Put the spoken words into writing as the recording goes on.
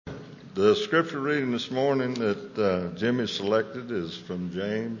The scripture reading this morning that Jimmy selected is from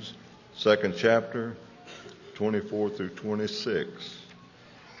James, 2nd chapter, 24 through 26.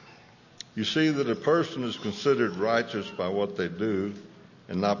 You see that a person is considered righteous by what they do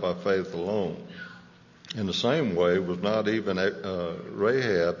and not by faith alone. In the same way was not even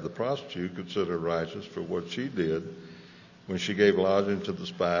Rahab the prostitute considered righteous for what she did when she gave lodging to the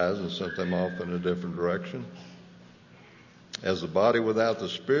spies and sent them off in a different direction. As the body without the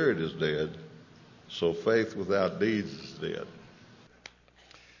spirit is dead, so faith without deeds is dead.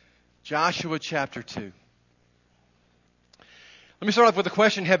 Joshua chapter 2. Let me start off with a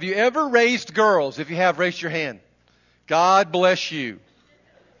question. Have you ever raised girls? If you have, raise your hand. God bless you.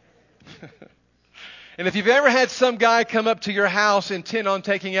 And if you've ever had some guy come up to your house intent on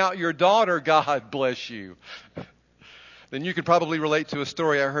taking out your daughter, God bless you. Then you could probably relate to a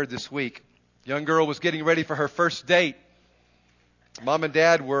story I heard this week. A young girl was getting ready for her first date. Mom and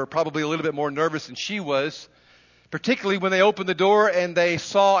Dad were probably a little bit more nervous than she was, particularly when they opened the door and they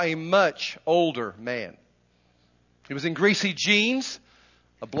saw a much older man. He was in greasy jeans,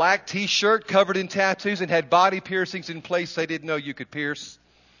 a black T-shirt covered in tattoos, and had body piercings in place they didn't know you could pierce.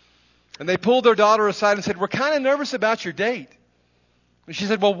 And they pulled their daughter aside and said, "We're kind of nervous about your date." And she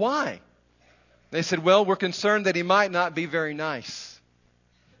said, "Well, why?" They said, "Well, we're concerned that he might not be very nice."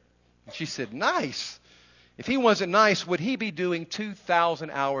 And she said, "Nice? If he wasn't nice, would he be doing 2,000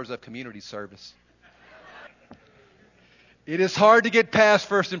 hours of community service?" It is hard to get past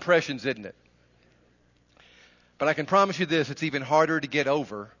first impressions, isn't it? But I can promise you this, it's even harder to get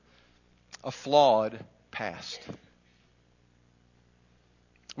over a flawed past.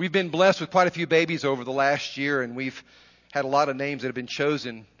 We've been blessed with quite a few babies over the last year, and we've had a lot of names that have been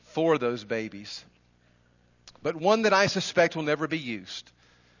chosen for those babies. But one that I suspect will never be used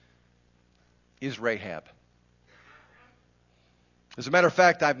is Rahab. As a matter of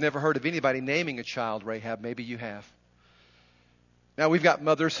fact, I've never heard of anybody naming a child Rahab. Maybe you have. Now, we've got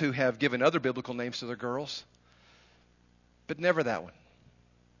mothers who have given other biblical names to their girls, but never that one.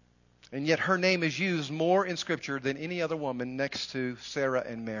 And yet her name is used more in Scripture than any other woman next to Sarah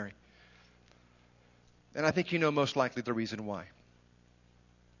and Mary. And I think you know most likely the reason why.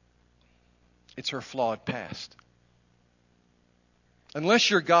 It's her flawed past. Unless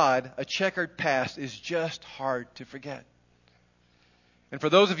you're God, a checkered past is just hard to forget. And for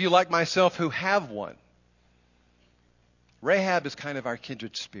those of you like myself who have one, Rahab is kind of our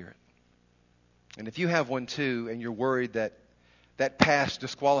kindred spirit. And if you have one too, and you're worried that that past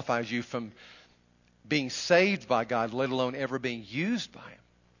disqualifies you from being saved by God, let alone ever being used by Him,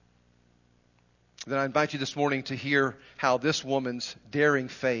 then I invite you this morning to hear how this woman's daring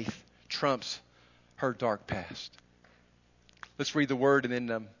faith trumps her dark past. Let's read the Word and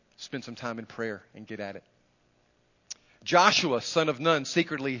then spend some time in prayer and get at it. Joshua, son of Nun,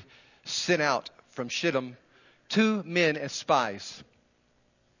 secretly sent out from Shittim 2 men as spies.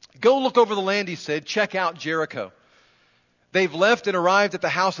 "Go look over the land," he said. "Check out Jericho. They've left and arrived at the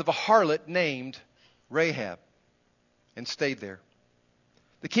house of a harlot named Rahab and stayed there."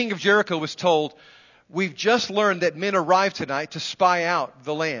 The king of Jericho was told, "We've just learned that men arrived tonight to spy out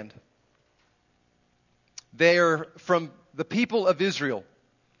the land. They're from the people of Israel."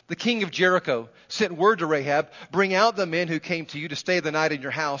 The king of Jericho sent word to Rahab, "Bring out the men who came to you to stay the night in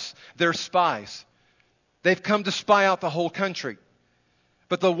your house. They're spies. They've come to spy out the whole country."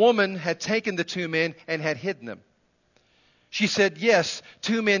 But the woman had taken the 2 men and had hidden them. She said, "Yes,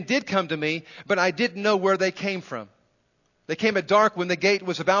 2 men did come to me, but I didn't know where they came from. They came at dark when the gate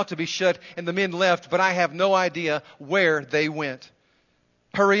was about to be shut and the men left, but I have no idea where they went.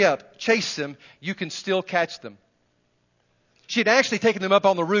 Hurry up, chase them. You can still catch them." She had actually taken them up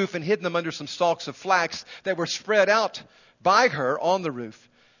on the roof and hidden them under some stalks of flax that were spread out by her on the roof.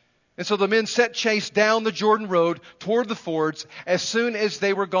 And so the men set chase down the Jordan Road toward the fords. As soon as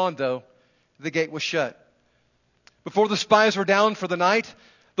they were gone, though, the gate was shut. Before the spies were down for the night,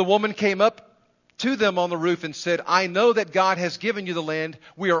 the woman came up to them on the roof and said, "I know that God has given you the land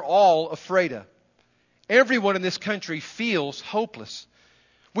we are all afraid of. Everyone in this country feels hopeless.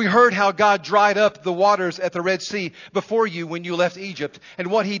 We heard how God dried up the waters at the Red Sea before you when you left Egypt,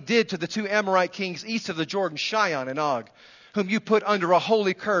 and what He did to the 2 Amorite kings east of the Jordan, Sihon and Og, whom you put under a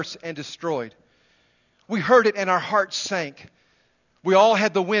holy curse and destroyed. We heard it and our hearts sank. We all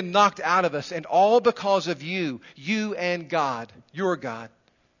had the wind knocked out of us, and all because of you, you and God, your God,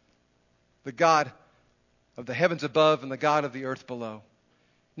 the God of the heavens above and the God of the earth below.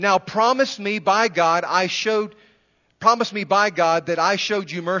 Now promise me by God that I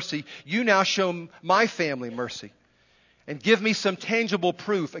showed you mercy. You now show my family mercy. And give me some tangible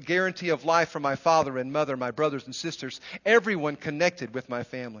proof, a guarantee of life for my father and mother, my brothers and sisters, everyone connected with my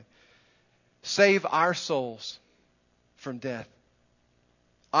family. Save our souls from death,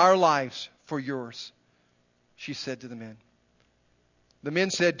 our lives for yours, she said to the men. The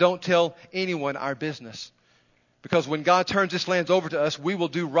men said, don't tell anyone our business, because when God turns this land over to us, we will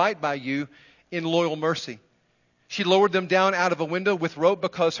do right by you in loyal mercy. She lowered them down out of a window with rope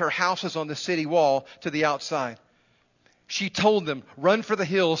because her house was on the city wall to the outside. She told them, run for the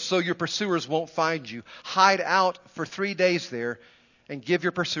hills so your pursuers won't find you. Hide out for 3 days there and give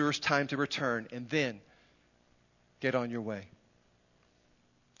your pursuers time to return, and then get on your way.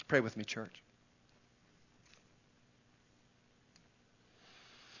 Pray with me, church.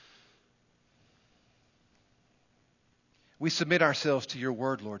 We submit ourselves to your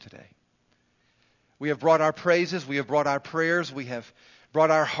word, Lord, today. We have brought our praises. We have brought our prayers. We have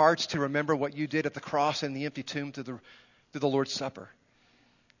brought our hearts to remember what you did at the cross and the empty tomb through the Lord's Supper.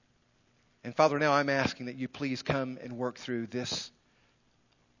 And Father, now I'm asking that you please come and work through this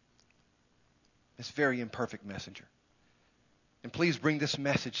very imperfect messenger. And please bring this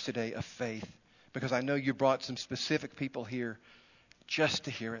message today of faith, because I know you brought some specific people here just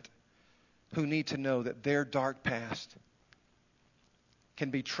to hear it, who need to know that their dark past can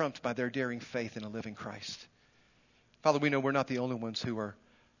be trumped by their daring faith in a living Christ. Father, we know we're not the only ones who are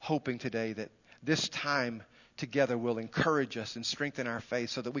hoping today that this time together will encourage us and strengthen our faith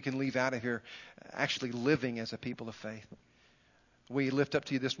so that we can leave out of here actually living as a people of faith. We lift up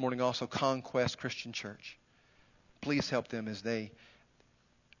to you this morning also Conquest Christian Church. Please help them as they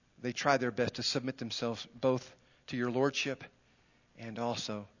try their best to submit themselves both to your lordship and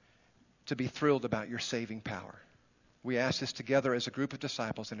also to be thrilled about your saving power. We ask this together as a group of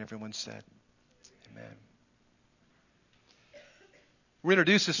disciples, and everyone said, amen. We're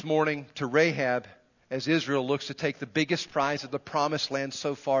introduced this morning to Rahab as Israel looks to take the biggest prize of the promised land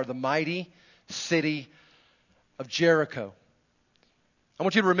so far, the mighty city of Jericho. I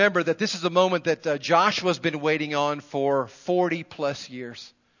want you to remember that this is a moment that Joshua's been waiting on for 40 plus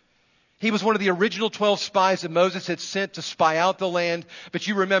years. He was one of the original 12 spies that Moses had sent to spy out the land. But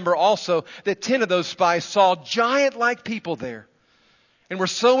you remember also that 10 of those spies saw giant-like people there and were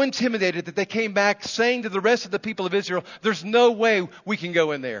so intimidated that they came back saying to the rest of the people of Israel, there's no way we can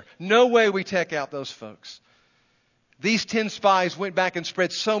go in there. No way we take out those folks. These 10 spies went back and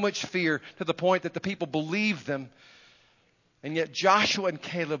spread so much fear to the point that the people believed them. And yet Joshua and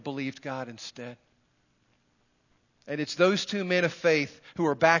Caleb believed God instead. And it's those two men of faith who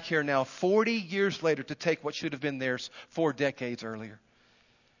are back here now 40 years later to take what should have been theirs 4 decades earlier.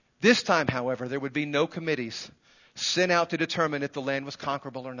 This time, however, there would be no committees sent out to determine if the land was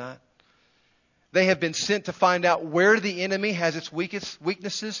conquerable or not. They have been sent to find out where the enemy has its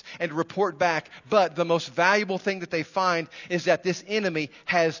weaknesses and to report back. But the most valuable thing that they find is that this enemy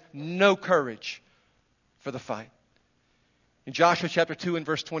has no courage for the fight. In Joshua chapter 2 and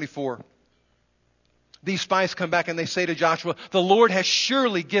verse 24, these spies come back and they say to Joshua, the Lord has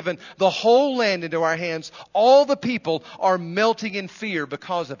surely given the whole land into our hands. All the people are melting in fear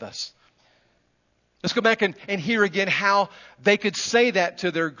because of us. Let's go back and hear again how they could say that to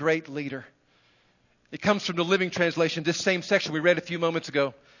their great leader. It comes from the Living Translation, this same section we read a few moments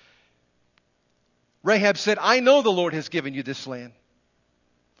ago. Rahab said, I know the Lord has given you this land.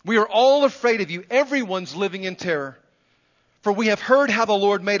 We are all afraid of you. Everyone's living in terror. For we have heard how the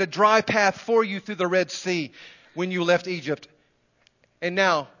Lord made a dry path for you through the Red Sea when you left Egypt. And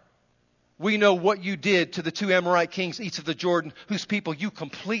now we know what you did to the 2 Amorite kings east of the Jordan, whose people you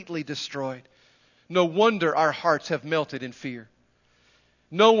completely destroyed. No wonder our hearts have melted in fear.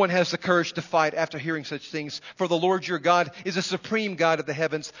 No one has the courage to fight after hearing such things. For the Lord your God is a supreme God of the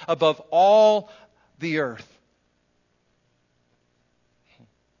heavens above all the earth.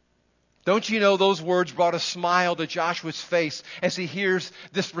 Don't you know those words brought a smile to Joshua's face as he hears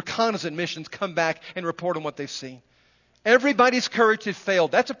this reconnaissance missions come back and report on what they've seen. Everybody's courage had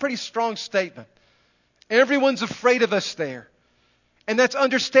failed. That's a pretty strong statement. Everyone's afraid of us there. And that's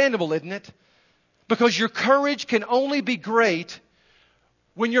understandable, isn't it? Because your courage can only be great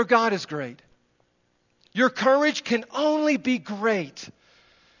when your God is great. Your courage can only be great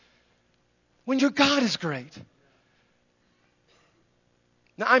when your God is great.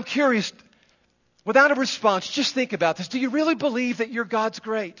 Now, I'm curious, without a response, just think about this. Do you really believe that your God's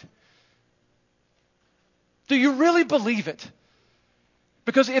great? Do you really believe it?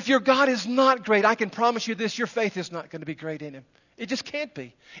 Because if your God is not great, I can promise you this, your faith is not going to be great in Him. It just can't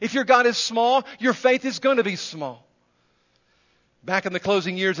be. If your God is small, your faith is going to be small. Back in the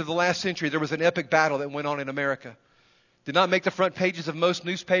closing years of the last century, there was an epic battle that went on in America. Did not make the front pages of most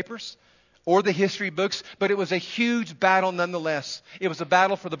newspapers or the history books, but it was a huge battle nonetheless. It was a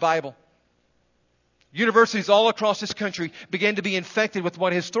battle for the Bible. Universities all across this country began to be infected with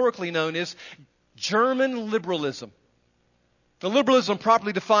what is historically known as German liberalism. The liberalism,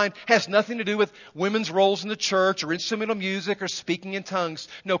 properly defined, has nothing to do with women's roles in the church or instrumental music or speaking in tongues.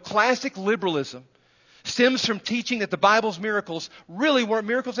 No, classic liberalism stems from teaching that the Bible's miracles really weren't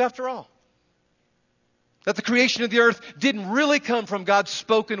miracles after all. That the creation of the earth didn't really come from God's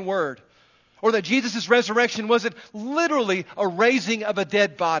spoken word. Or that Jesus' resurrection wasn't literally a raising of a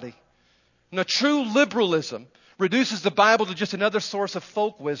dead body. Now, true liberalism reduces the Bible to just another source of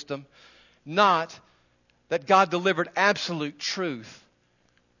folk wisdom, not that God delivered absolute truth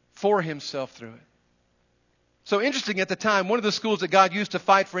for Himself through it. So interesting, at the time, one of the schools that God used to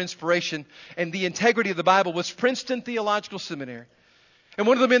fight for inspiration and the integrity of the Bible was Princeton Theological Seminary. And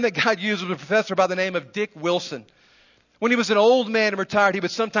one of the men that God used was a professor by the name of Dick Wilson. When he was an old man and retired, he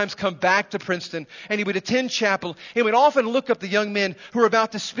would sometimes come back to Princeton and he would attend chapel. He would often look up the young men who were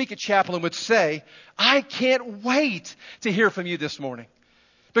about to speak at chapel and would say, "I can't wait to hear from you this morning.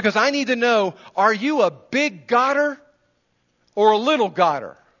 Because I need to know, are you a big Godder or a little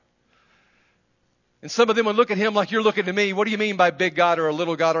Godder?" And some of them would look at him like you're looking at me. "What do you mean by big Godder or a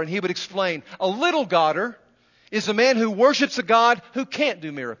little Godder?" And he would explain, a little Godder is a man who worships a God who can't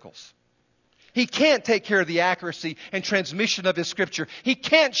do miracles. He can't take care of the accuracy and transmission of His Scripture. He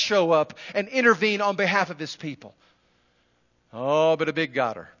can't show up and intervene on behalf of His people. Oh, but a big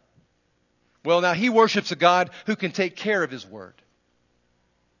Godder. Well, now he worships a God who can take care of His Word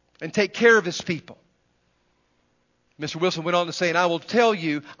and take care of His people. Mr. Wilson went on to say, "And I will tell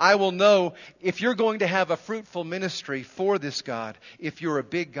you, I will know if you're going to have a fruitful ministry for this God, if you're a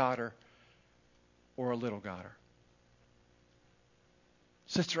big Godder or a little Godder."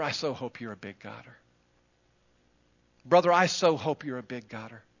 Sister, I so hope you're a big Godder. Brother, I so hope you're a big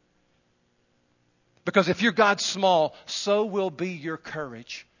Godder. Because if your God's small, so will be your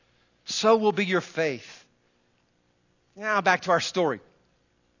courage. So will be your faith. Now back to our story.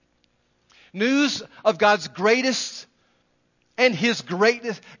 News of God's greatest and His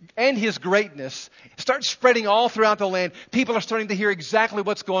greatness starts spreading all throughout the land. People are starting to hear exactly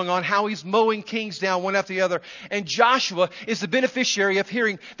what's going on, how He's mowing kings down one after the other. And Joshua is the beneficiary of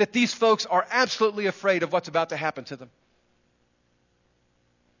hearing that these folks are absolutely afraid of what's about to happen to them.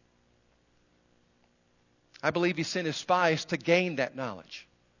 I believe he sent his spies to gain that knowledge.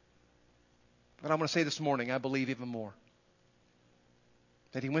 But I'm going to say this morning, I believe even more.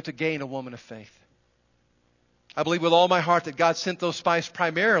 That he went to gain a woman of faith. I believe with all my heart that God sent those spies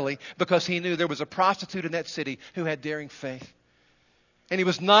primarily because He knew there was a prostitute in that city who had daring faith. And He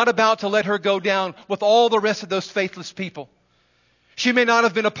was not about to let her go down with all the rest of those faithless people. She may not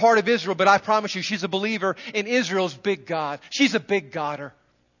have been a part of Israel, but I promise you she's a believer in Israel's big God. She's a big Godder.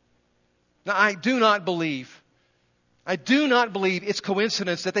 Now, I do not believe it's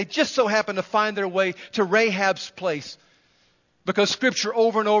coincidence that they just so happen to find their way to Rahab's place. Because Scripture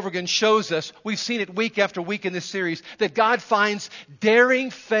over and over again shows us, we've seen it week after week in this series, that God finds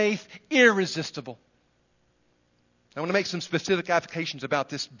daring faith irresistible. I want to make some specific applications about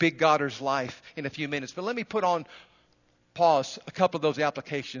this big Godder's life in a few minutes. But let me pause a couple of those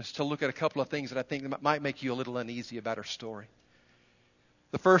applications to look at a couple of things that I think might make you a little uneasy about her story.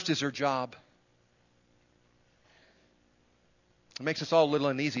 The first is her job. It makes us all a little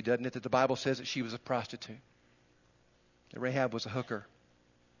uneasy, doesn't it, that the Bible says that she was a prostitute. That Rahab was a hooker.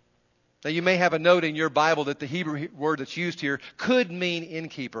 Now, you may have a note in your Bible that the Hebrew word that's used here could mean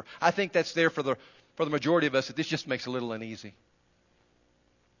innkeeper. I think that's there for the majority of us, that this just makes a little uneasy.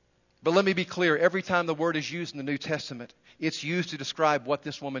 But let me be clear. Every time the word is used in the New Testament, it's used to describe what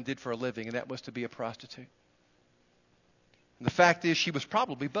this woman did for a living, and that was to be a prostitute. And the fact is, she was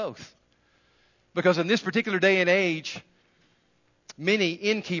probably both. Because in this particular day and age, many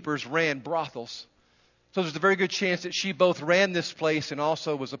innkeepers ran brothels. So there's a very good chance that she both ran this place and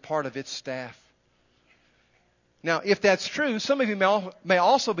also was a part of its staff. Now, if that's true, some of you may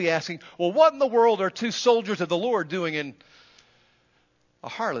also be asking, well, what in the world are two soldiers of the Lord doing in a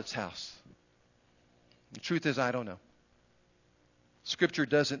harlot's house? The truth is, I don't know. Scripture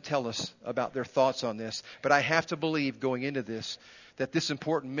doesn't tell us about their thoughts on this, but I have to believe going into this that this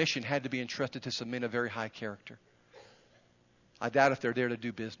important mission had to be entrusted to some men of very high character. I doubt if they're there to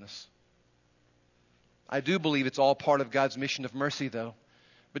do business. I do believe it's all part of God's mission of mercy, though.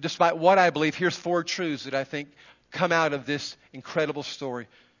 But despite what I believe, here's 4 truths that I think come out of this incredible story.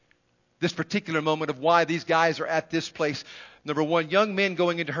 This particular moment of why these guys are at this place. Number 1, young men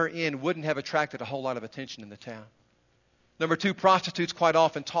going into her inn wouldn't have attracted a whole lot of attention in the town. Number 2, prostitutes quite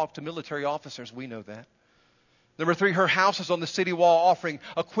often talk to military officers. We know that. Number 3, her house was on the city wall offering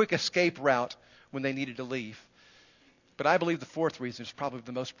a quick escape route when they needed to leave. But I believe the 4th reason is probably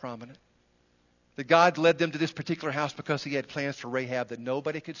the most prominent. that God led them to this particular house because He had plans for Rahab that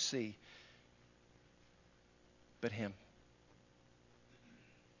nobody could see but Him.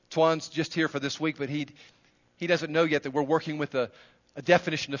 Twan's just here for this week, but he doesn't know yet that we're working with a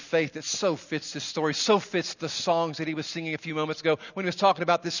definition of faith that so fits this story, so fits the songs that he was singing a few moments ago when he was talking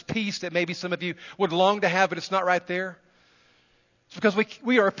about this peace that maybe some of you would long to have, but it's not right there. It's because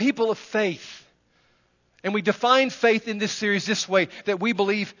we are a people of faith. And we define faith in this series this way, that we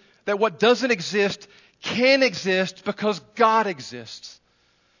believe that what doesn't exist can exist because God exists.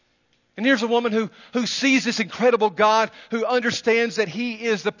 And here's a woman who sees this incredible God, who understands that He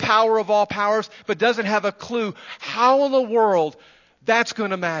is the power of all powers, but doesn't have a clue how in the world that's going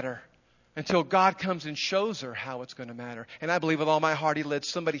to matter until God comes and shows her how it's going to matter. And I believe with all my heart He led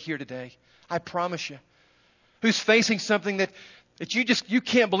somebody here today, I promise you, who's facing something that you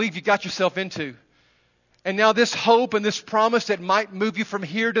can't believe you got yourself into. And now this hope and this promise that might move you from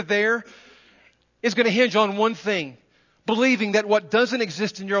here to there is going to hinge on one thing: believing that what doesn't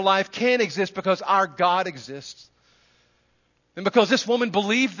exist in your life can exist because our God exists. And because this woman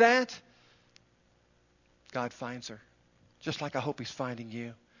believed that, God finds her. Just like I hope He's finding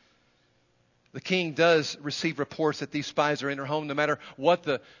you. The king does receive reports that these spies are in her home, no matter what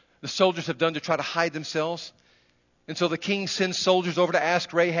the soldiers have done to try to hide themselves. And so the king sends soldiers over to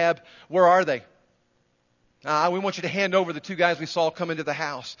ask Rahab, where are they? We want you to hand over the two guys we saw come into the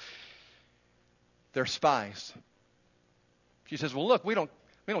house. They're spies. She says, well, look, we don't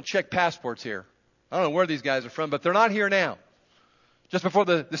check passports here. I don't know where these guys are from, but they're not here now. Just before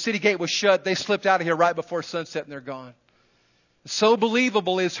the city gate was shut, they slipped out of here right before sunset and they're gone. So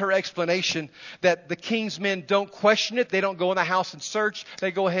believable is her explanation that the king's men don't question it. They don't go in the house and search.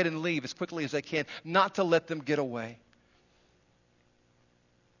 They go ahead and leave as quickly as they can, not to let them get away.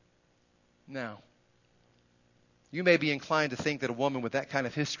 Now, you may be inclined to think that a woman with that kind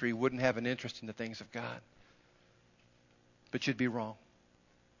of history wouldn't have an interest in the things of God. But you'd be wrong.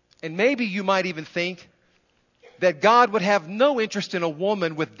 And maybe you might even think that God would have no interest in a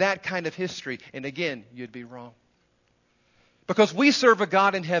woman with that kind of history. And again, you'd be wrong. Because we serve a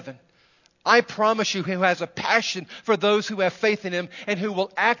God in heaven, I promise you, who has a passion for those who have faith in Him and who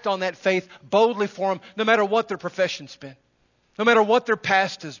will act on that faith boldly for Him, no matter what their profession's been, no matter what their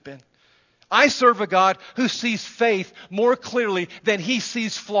past has been. I serve a God who sees faith more clearly than He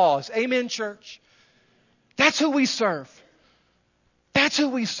sees flaws. Amen, church? That's who we serve. That's who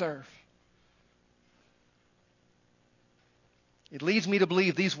we serve. It leads me to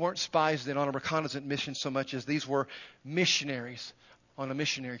believe these weren't spies then on a reconnaissance mission so much as these were missionaries on a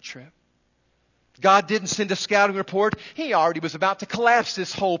missionary trip. God didn't send a scouting report. He already was about to collapse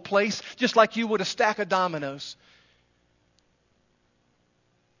this whole place, just like you would a stack of dominoes.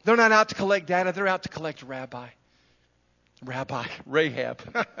 They're not out to collect data. They're out to collect Rahab.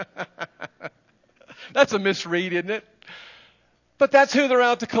 That's a misread, isn't it? But that's who they're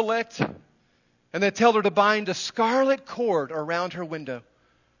out to collect. And they tell her to bind a scarlet cord around her window.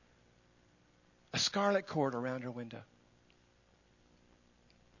 A scarlet cord around her window.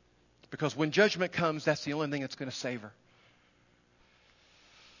 Because when judgment comes, that's the only thing that's going to save her.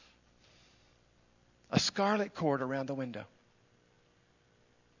 A scarlet cord around the window.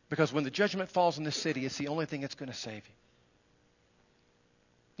 Because when the judgment falls in this city, it's the only thing that's going to save you.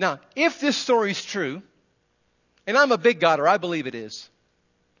 Now, if this story is true, and I'm a big godder, I believe it is.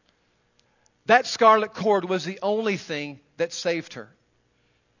 That scarlet cord was the only thing that saved her.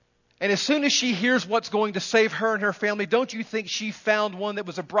 And as soon as she hears what's going to save her and her family, don't you think she found one that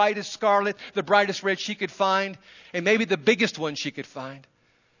was the brightest scarlet, the brightest red she could find, and maybe the biggest one she could find?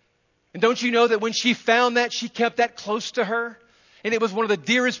 And don't you know that when she found that, she kept that close to her? And it was one of the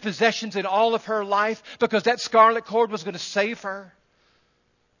dearest possessions in all of her life because that scarlet cord was going to save her.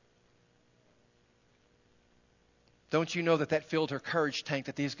 Don't you know that filled her courage tank,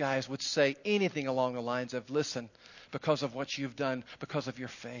 that these guys would say anything along the lines of, listen, because of what you've done, because of your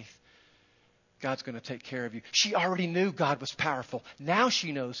faith, God's going to take care of you. She already knew God was powerful. Now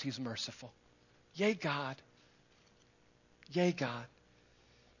she knows He's merciful. Yay, God. Yay, God.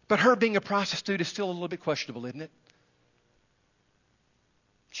 But her being a prostitute is still a little bit questionable, isn't it?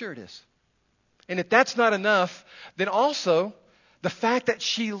 Sure it is. And if that's not enough, then also the fact that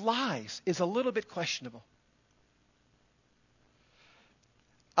she lies is a little bit questionable.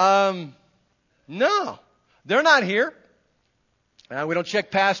 No, they're not here. We don't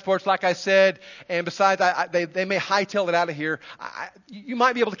check passports, like I said. And besides, they may hightail it out of here. You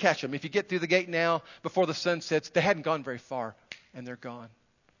might be able to catch them. If you get through the gate now, before the sun sets, they hadn't gone very far, and they're gone.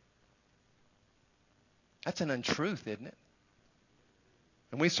 That's an untruth, isn't it?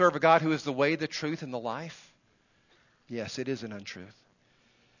 And we serve a God who is the way, the truth, and the life. Yes, it is an untruth.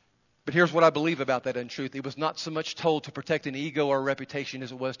 But here's what I believe about that untruth. It was not so much told to protect an ego or a reputation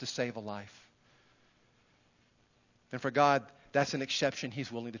as it was to save a life. And for God, that's an exception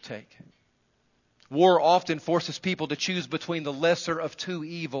He's willing to take. War often forces people to choose between the lesser of two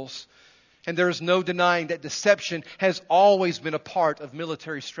evils. And there is no denying that deception has always been a part of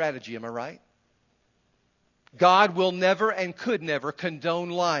military strategy. Am I right? God will never and could never condone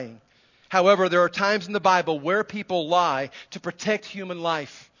lying. However, there are times in the Bible where people lie to protect human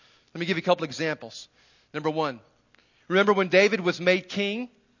life. Let me give you a couple examples. Number one, remember when David was made king?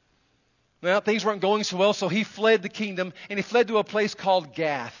 Well, things weren't going so well, so he fled the kingdom, and he fled to a place called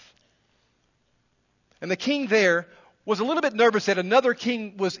Gath. And the king there was a little bit nervous that another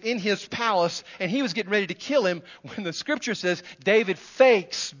king was in his palace, and he was getting ready to kill him, when the scripture says David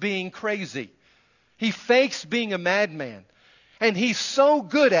fakes being crazy. He fakes being a madman. And he's so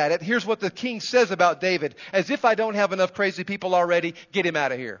good at it. Here's what the king says about David. As if I don't have enough crazy people already, get him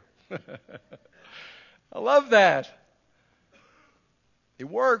out of here. I love that. It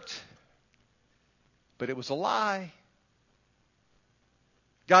worked. But it was a lie.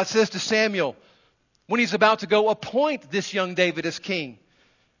 God says to Samuel, when he's about to go appoint this young David as king,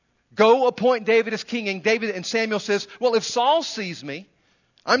 go appoint David as king. And Samuel says, well, if Saul sees me,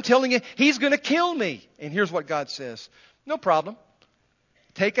 I'm telling you, he's going to kill me. And here's what God says. No problem.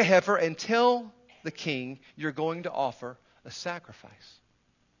 Take a heifer and tell the king you're going to offer a sacrifice.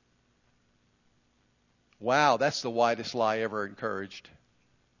 Wow, that's the widest lie ever encouraged.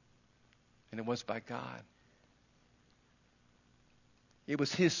 And it was by God. It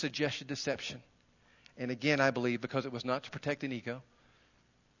was His suggested deception. And again, I believe, because it was not to protect an ego,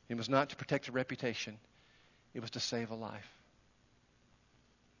 it was not to protect a reputation, it was to save a life.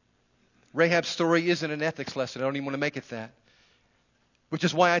 Rahab's story isn't an ethics lesson. I don't even want to make it that. Which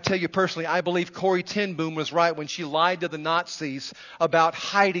is why I tell you personally, I believe Corrie ten Boom was right when she lied to the Nazis about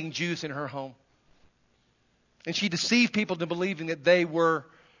hiding Jews in her home. And she deceived people into believing that they were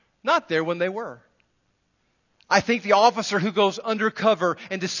not there when they were. I think the officer who goes undercover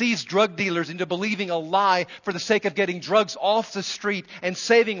and deceives drug dealers into believing a lie for the sake of getting drugs off the street and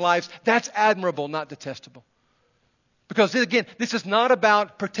saving lives, that's admirable, not detestable. Because again, this is not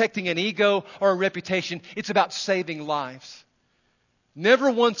about protecting an ego or a reputation. It's about saving lives.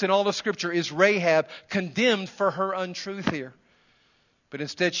 Never once in all of Scripture is Rahab condemned for her untruth here. But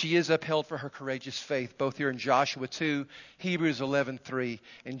instead she is upheld for her courageous faith, both here in Joshua 2, Hebrews 11:3,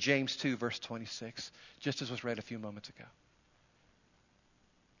 and James 2, verse 26, just as was read a few moments ago.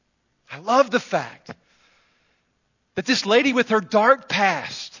 I love the fact that this lady with her dark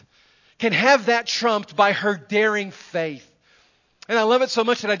past can have that trumped by her daring faith. And I love it so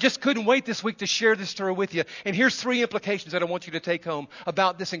much that I just couldn't wait this week to share this story with you. And here's 3 implications that I want you to take home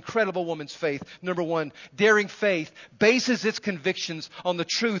about this incredible woman's faith. Number 1, daring faith bases its convictions on the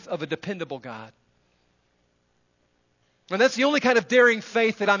truth of a dependable God. And that's the only kind of daring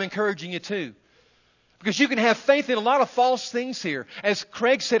faith that I'm encouraging you to. Because you can have faith in a lot of false things here. As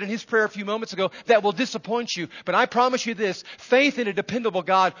Craig said in his prayer a few moments ago, that will disappoint you. But I promise you this, faith in a dependable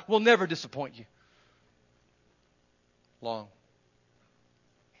God will never disappoint you. Long.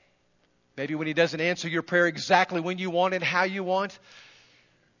 Maybe when He doesn't answer your prayer exactly when you want it, how you want.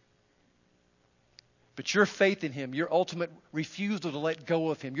 But your faith in Him, your ultimate refusal to let go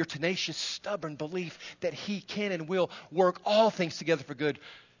of Him, your tenacious, stubborn belief that He can and will work all things together for good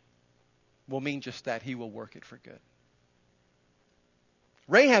will mean just that. He will work it for good.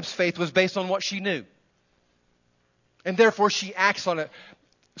 Rahab's faith was based on what she knew. And therefore she acts on it.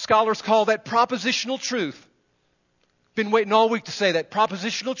 Scholars call that propositional truth. Been waiting all week to say that.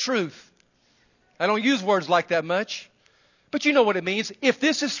 Propositional truth. I don't use words like that much. But you know what it means. If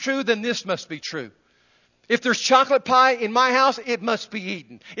this is true, then this must be true. If there's chocolate pie in my house, it must be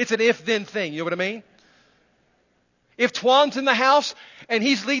eaten. It's an if-then thing. You know what I mean? If Twan's in the house and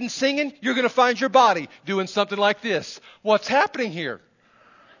he's leading singing, you're going to find your body doing something like this. What's happening here?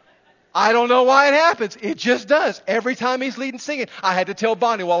 I don't know why it happens. It just does. Every time he's leading singing. I had to tell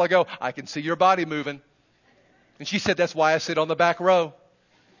Bonnie a while ago, I can see your body moving. And she said, that's why I sit on the back row.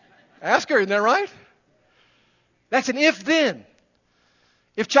 Ask her, isn't that right? That's an if-then.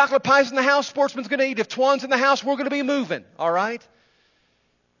 If chocolate pie's in the house, Sportsman's going to eat. If Twan's in the house, we're going to be moving. All right?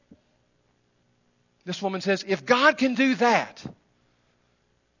 This woman says, if God can do that,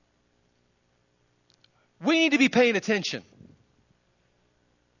 we need to be paying attention.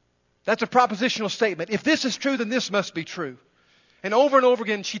 That's a propositional statement. If this is true, then this must be true. And over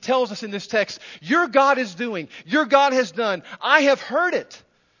again, she tells us in this text, your God is doing, your God has done. I have heard it.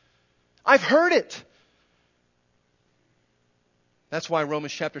 I've heard it. That's why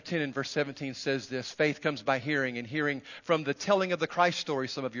Romans chapter 10 and verse 17 says this: faith comes by hearing, and hearing from the telling of the Christ story,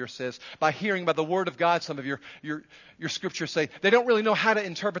 some of yours says. By hearing by the word of God, some of your scriptures say. They don't really know how to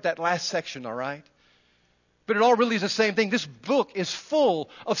interpret that last section, all right? But it all really is the same thing. This book is full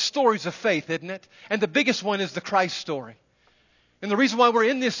of stories of faith, isn't it? And the biggest one is the Christ story. And the reason why we're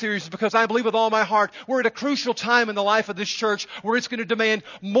in this series is because I believe with all my heart we're at a crucial time in the life of this church where it's going to demand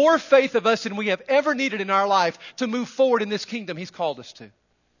more faith of us than we have ever needed in our life to move forward in this kingdom He's called us to.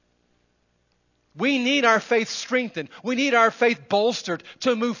 We need our faith strengthened. We need our faith bolstered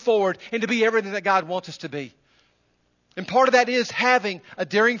to move forward and to be everything that God wants us to be. And part of that is having a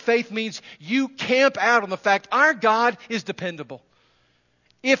daring faith means you camp out on the fact our God is dependable.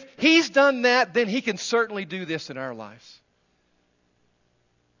 If He's done that, then He can certainly do this in our lives.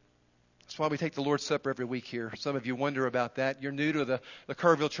 That's why we take the Lord's Supper every week here. Some of you wonder about that. You're new to the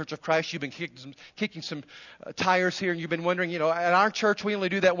Kerrville Church of Christ. You've been kicking some tires here, and you've been wondering, at our church we only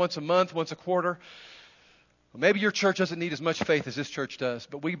do that once a month, once a quarter. Well, maybe your church doesn't need as much faith as this church does,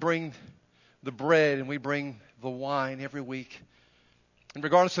 but we bring the bread and we bring the wine every week. And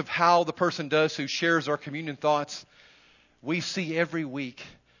regardless of how the person does who shares our communion thoughts, we see every week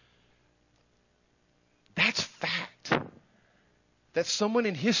that's fact. That someone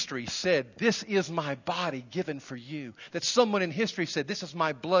in history said, this is my body given for you. That someone in history said, this is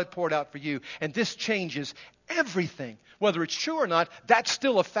my blood poured out for you. And this changes everything. Whether it's true or not, that's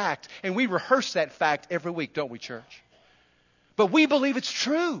still a fact. And we rehearse that fact every week, don't we, church? But we believe it's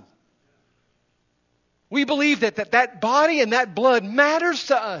true. We believe that body and that blood matters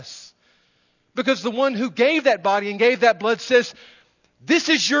to us. Because the one who gave that body and gave that blood says, this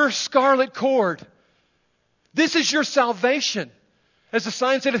is your scarlet cord. This is your salvation. As the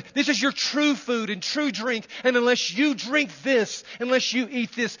sign said, this is your true food and true drink. And unless you drink this, unless you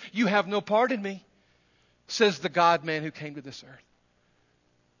eat this, you have no part in me, says the God-man who came to this earth.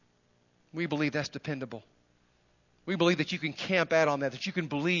 We believe that's dependable. We believe that you can camp out on that you can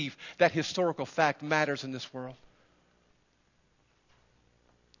believe that historical fact matters in this world.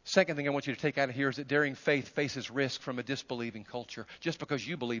 Second thing I want you to take out of here is that daring faith faces risk from a disbelieving culture. Just because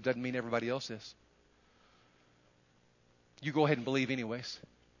you believe doesn't mean everybody else is. You go ahead and believe anyways.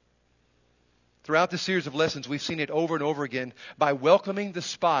 Throughout this series of lessons, we've seen it over and over again. By welcoming the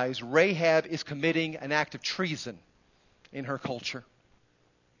spies, Rahab is committing an act of treason in her culture.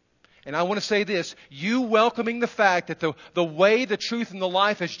 And I want to say this, you welcoming the fact that the way, the truth, and the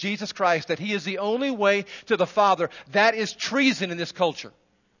life is Jesus Christ, that He is the only way to the Father, that is treason in this culture.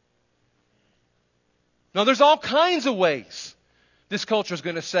 Now there's all kinds of ways this culture is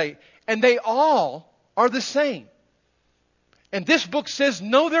going to say, and they all are the same. And this book says,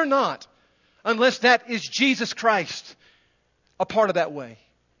 no, they're not, unless that is Jesus Christ, a part of that way.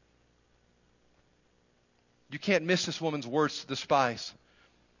 You can't miss this woman's words to the spies.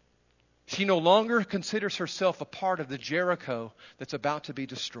 She no longer considers herself a part of the Jericho that's about to be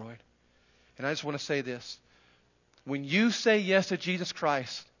destroyed. And I just want to say this. When you say yes to Jesus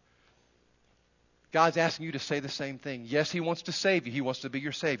Christ, God's asking you to say the same thing. Yes, He wants to save you. He wants to be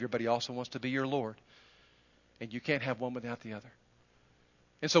your Savior, but He also wants to be your Lord. And you can't have one without the other.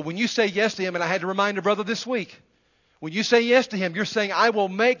 And so when you say yes to Him, and I had to remind a brother this week, when you say yes to Him, you're saying, I will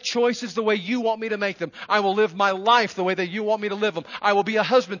make choices the way you want me to make them. I will live my life the way that you want me to live them. I will be a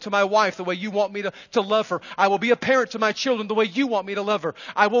husband to my wife the way you want me to love her. I will be a parent to my children the way you want me to love her.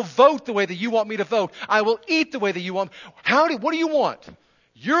 I will vote the way that you want me to vote. I will eat the way that you want. What do you want?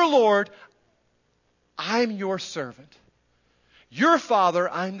 Your Lord, I'm your servant. Your Father,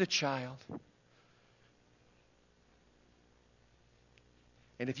 I'm the child.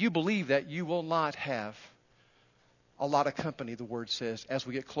 And if you believe that, you will not have a lot of company, the Word says, as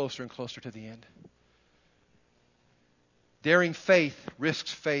we get closer and closer to the end. Daring faith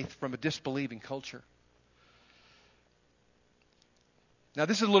risks faith from a disbelieving culture. Now,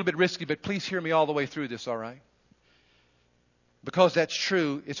 this is a little bit risky, but please hear me all the way through this, all right? Because that's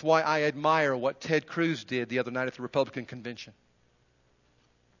true, it's why I admire what Ted Cruz did the other night at the Republican convention.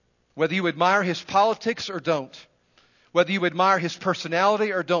 Whether you admire his politics or don't, whether you admire his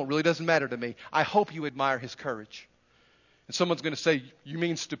personality or don't, really doesn't matter to me. I hope you admire his courage. And someone's going to say, you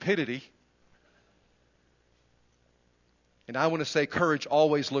mean stupidity? And I want to say courage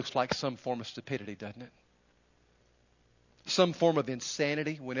always looks like some form of stupidity, doesn't it? Some form of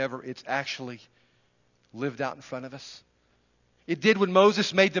insanity whenever it's actually lived out in front of us. It did when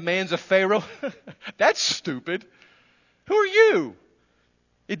Moses made demands of Pharaoh. That's stupid. Who are you?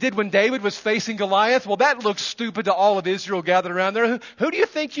 It did when David was facing Goliath. Well, that looks stupid to all of Israel gathered around there. Who do you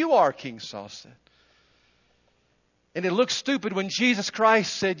think you are, King Saul said. And it looks stupid when Jesus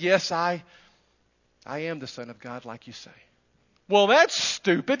Christ said, yes, I am the Son of God, like you say. Well, that's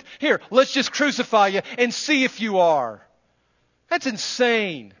stupid. Here, let's just crucify you and see if you are. That's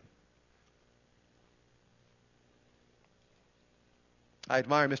insane. I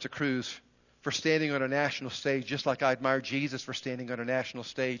admire Mr. Cruz for standing on a national stage just like I admire Jesus for standing on a national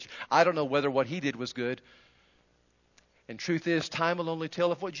stage. I don't know whether what he did was good. And truth is, time will only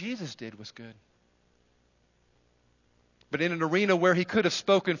tell if what Jesus did was good. But in an arena where he could have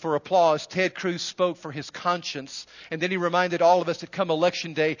spoken for applause, Ted Cruz spoke for his conscience. And then he reminded all of us that come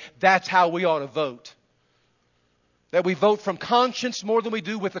election day, that's how we ought to vote. That we vote from conscience more than we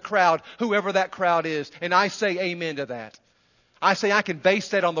do with the crowd, whoever that crowd is. And I say amen to that. I say I can base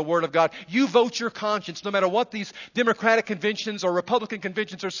that on the Word of God. You vote your conscience, no matter what these Democratic conventions or Republican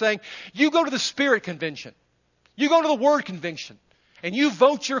conventions are saying. You go to the Spirit convention. You go to the Word convention. And you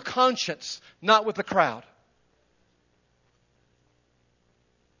vote your conscience, not with the crowd.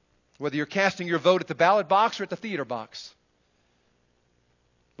 Whether you're casting your vote at the ballot box or at the theater box.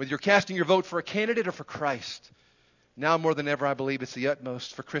 Whether you're casting your vote for a candidate or for Christ. Now more than ever, I believe it's the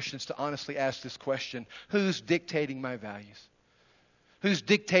utmost for Christians to honestly ask this question. Who's dictating my values? Who's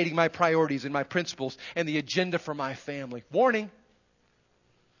dictating my priorities and my principles and the agenda for my family? Warning.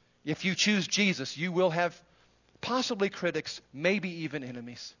 If you choose Jesus, you will have possibly critics, maybe even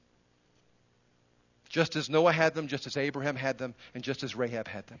enemies. Just as Noah had them, just as Abraham had them, and just as Rahab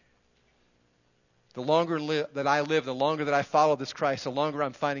had them. The longer that I live, the longer that I follow this Christ, the longer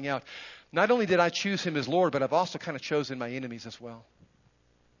I'm finding out, not only did I choose Him as Lord, but I've also kind of chosen my enemies as well.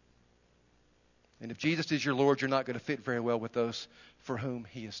 And if Jesus is your Lord, you're not going to fit very well with those for whom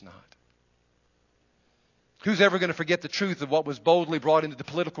He is not. Who's ever going to forget the truth of what was boldly brought into the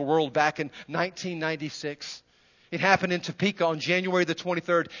political world back in 1996? It happened in Topeka on January the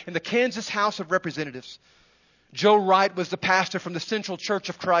 23rd in the Kansas House of Representatives. Joe Wright was the pastor from the Central Church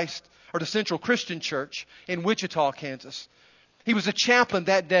of Christ, or the Central Christian Church in Wichita, Kansas. He was a chaplain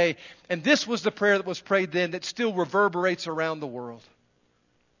that day, and this was the prayer that was prayed then that still reverberates around the world.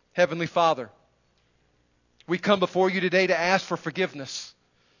 Heavenly Father, we come before you today to ask for forgiveness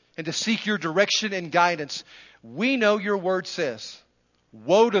and to seek your direction and guidance. We know your word says,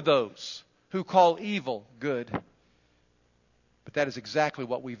 woe to those who call evil good. But that is exactly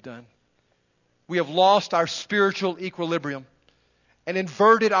what we've done. We have lost our spiritual equilibrium and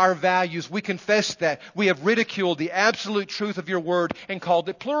inverted our values. We confess that. We have ridiculed the absolute truth of your word and called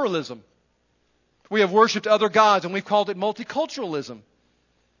it pluralism. We have worshipped other gods and we've called it multiculturalism.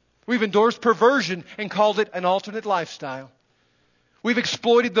 We've endorsed perversion and called it an alternate lifestyle. We've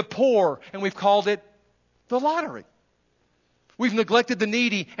exploited the poor and we've called it the lottery. We've neglected the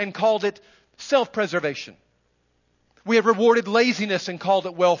needy and called it self-preservation. We have rewarded laziness and called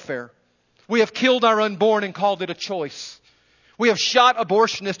it welfare. We have killed our unborn and called it a choice. We have shot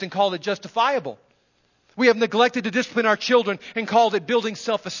abortionists and called it justifiable. We have neglected to discipline our children and called it building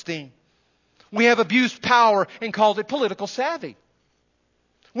self-esteem. We have abused power and called it political savvy.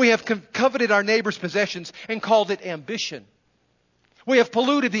 We have coveted our neighbor's possessions and called it ambition. We have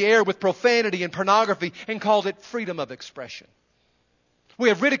polluted the air with profanity and pornography and called it freedom of expression. We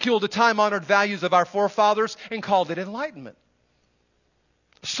have ridiculed the time-honored values of our forefathers and called it enlightenment.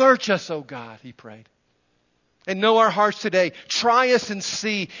 Search us, O God, he prayed, and know our hearts today. Try us and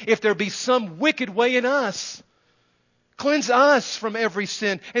see if there be some wicked way in us. Cleanse us from every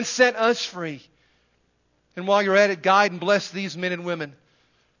sin and set us free. And while you're at it, guide and bless these men and women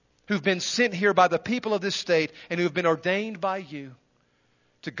who've been sent here by the people of this state and who've been ordained by you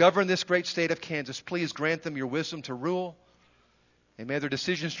to govern this great state of Kansas. Please grant them your wisdom to rule, and may their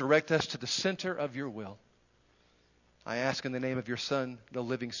decisions direct us to the center of your will. I ask in the name of your Son, the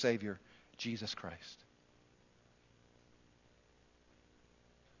living Savior, Jesus Christ.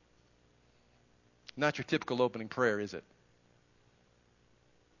 Not your typical opening prayer, is it?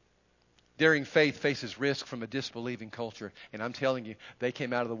 Daring faith faces risk from a disbelieving culture. And I'm telling you, they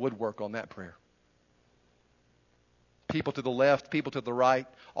came out of the woodwork on that prayer. People to the left, people to the right,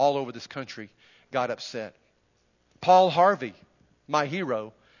 all over this country got upset. Paul Harvey, my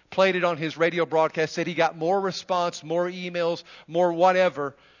hero, played it on his radio broadcast, said he got more response, more emails, more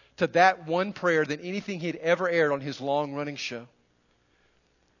whatever to that one prayer than anything he'd ever aired on his long-running show.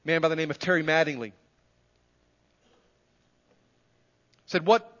 A man by the name of Terry Mattingly said,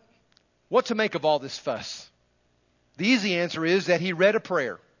 what to make of all this fuss? The easy answer is that he read a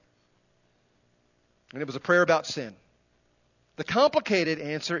prayer. And it was a prayer about sin. The complicated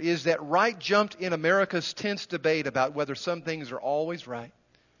answer is that right jumped in America's tense debate about whether some things are always right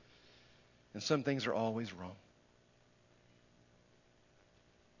and some things are always wrong.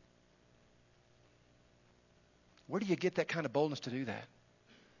 Where do you get that kind of boldness to do that?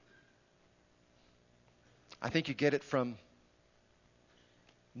 I think you get it from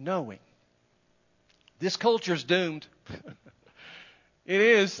knowing. This culture's doomed. It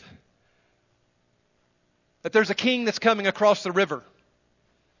is. That there's a king that's coming across the river.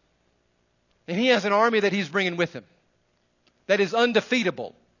 And he has an army that he's bringing with him that is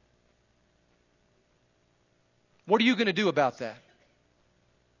undefeatable. What are you going to do about that?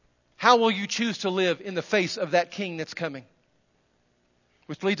 How will you choose to live in the face of that king that's coming?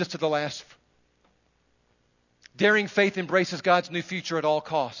 Which leads us to the last. Daring faith embraces God's new future at all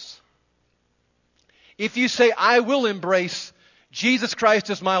costs. If you say, I will embrace Jesus Christ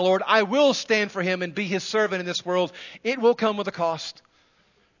as my Lord, I will stand for Him and be His servant in this world, it will come with a cost.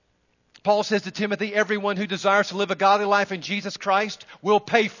 Paul says to Timothy, everyone who desires to live a godly life in Jesus Christ will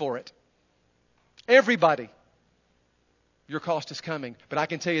pay for it. Everybody. Your cost is coming. But I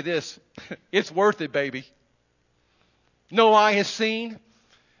can tell you this, it's worth it, baby. No eye has seen,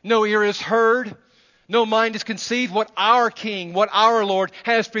 no ear has heard, no mind has conceived what our King, what our Lord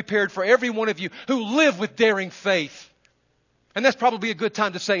has prepared for every one of you who live with daring faith. And that's probably a good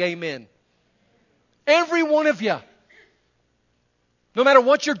time to say amen. Every one of you. No matter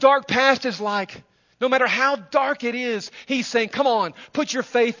what your dark past is like, no matter how dark it is, He's saying, come on, put your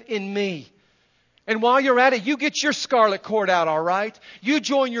faith in me. And while you're at it, you get your scarlet cord out, all right? You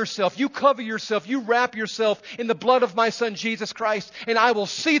join yourself, you cover yourself, you wrap yourself in the blood of my Son, Jesus Christ, and I will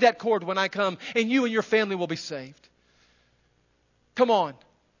see that cord when I come, and you and your family will be saved. Come on.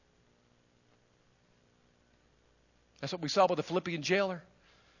 That's what we saw with the Philippian jailer.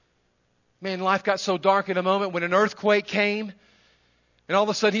 Man, life got so dark in a moment when an earthquake came. And all of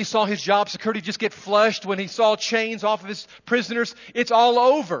a sudden he saw his job security just get flushed. When he saw chains off of his prisoners, it's all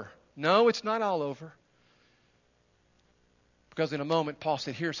over. No, it's not all over. Because in a moment, Paul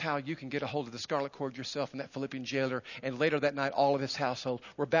said, here's how you can get a hold of the scarlet cord yourself and that Philippian jailer. And later that night, all of his household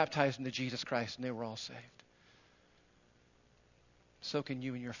were baptized into Jesus Christ and they were all saved. So can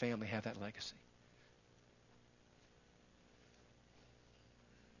you and your family have that legacy.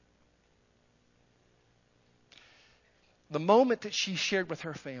 The moment that she shared with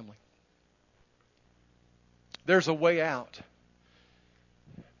her family, there's a way out.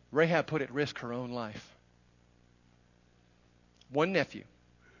 Rahab put at risk her own life. One nephew,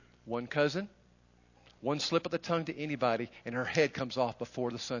 one cousin, one slip of the tongue to anybody, and her head comes off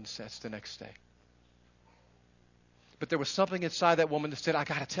before the sun sets the next day. But there was something inside that woman that said, I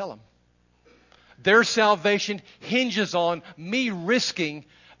got to tell them. Their salvation hinges on me risking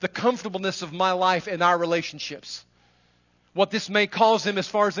the comfortableness of my life and our relationships. What this may cause them as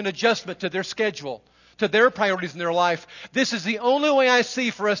far as an adjustment to their schedule, to their priorities in their life. This is the only way I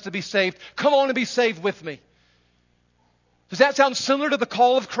see for us to be saved. Come on and be saved with me. Does that sound similar to the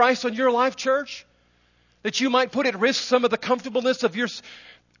call of Christ on your life, church? That you might put at risk some of the comfortableness of your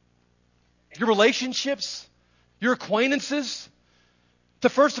relationships, your acquaintances, to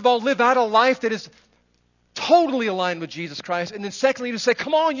first of all live out a life that is totally aligned with Jesus Christ. And then secondly, to say,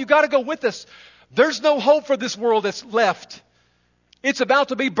 come on, you got to go with us. There's no hope for this world that's left. It's about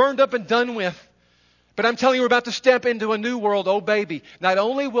to be burned up and done with. But I'm telling you, we're about to step into a new world. Oh, baby. Not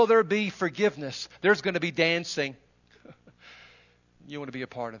only will there be forgiveness, there's going to be dancing. You want to be a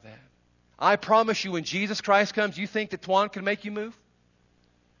part of that. I promise you, when Jesus Christ comes, you think that Tuan can make you move?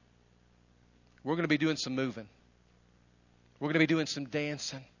 We're going to be doing some moving. We're going to be doing some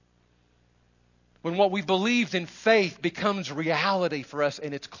dancing. When what we've believed in faith becomes reality for us,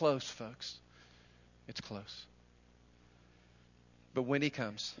 and it's close, folks. It's close. But when He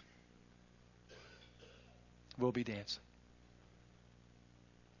comes, we'll be dancing.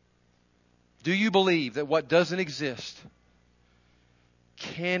 Do you believe that what doesn't exist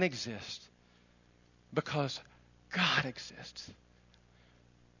can exist because God exists?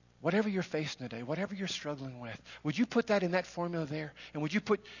 Whatever you're facing today, whatever you're struggling with, would you put that in that formula there? And would you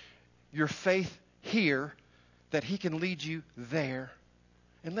put your faith here that He can lead you there?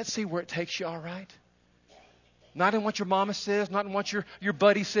 And let's see where it takes you, all right? Not in what your mama says, not in what your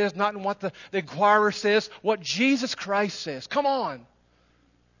buddy says, not in what the inquirer says, what Jesus Christ says. Come on.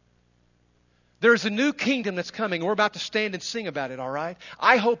 There's a new kingdom that's coming. We're about to stand and sing about it, all right?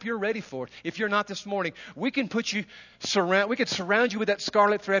 I hope you're ready for it. If you're not this morning, we can surround you with that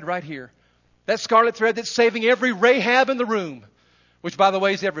scarlet thread right here. That scarlet thread that's saving every Rahab in the room, which, by the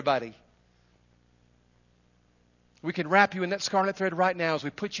way, is everybody. We can wrap you in that scarlet thread right now as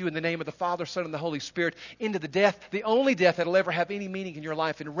we put you in the name of the Father, Son, and the Holy Spirit into the death, the only death that will ever have any meaning in your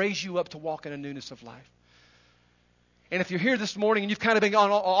life, and raise you up to walk in a newness of life. And if you're here this morning and you've kind of been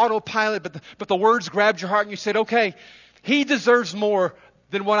on autopilot, but the words grabbed your heart and you said, okay, He deserves more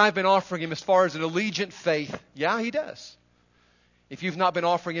than what I've been offering Him as far as an allegiant faith. Yeah, He does. If you've not been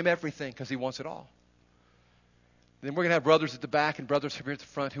offering Him everything, because He wants it all. Then we're going to have brothers at the back and brothers here at the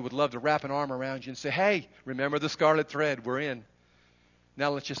front who would love to wrap an arm around you and say, hey, remember the scarlet thread. We're in. Now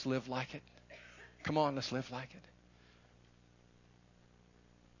let's just live like it. Come on, let's live like it.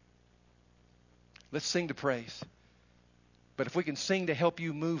 Let's sing to praise. But if we can sing to help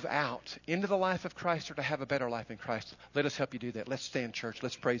you move out into the life of Christ or to have a better life in Christ, let us help you do that. Let's stand, church.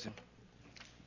 Let's praise Him.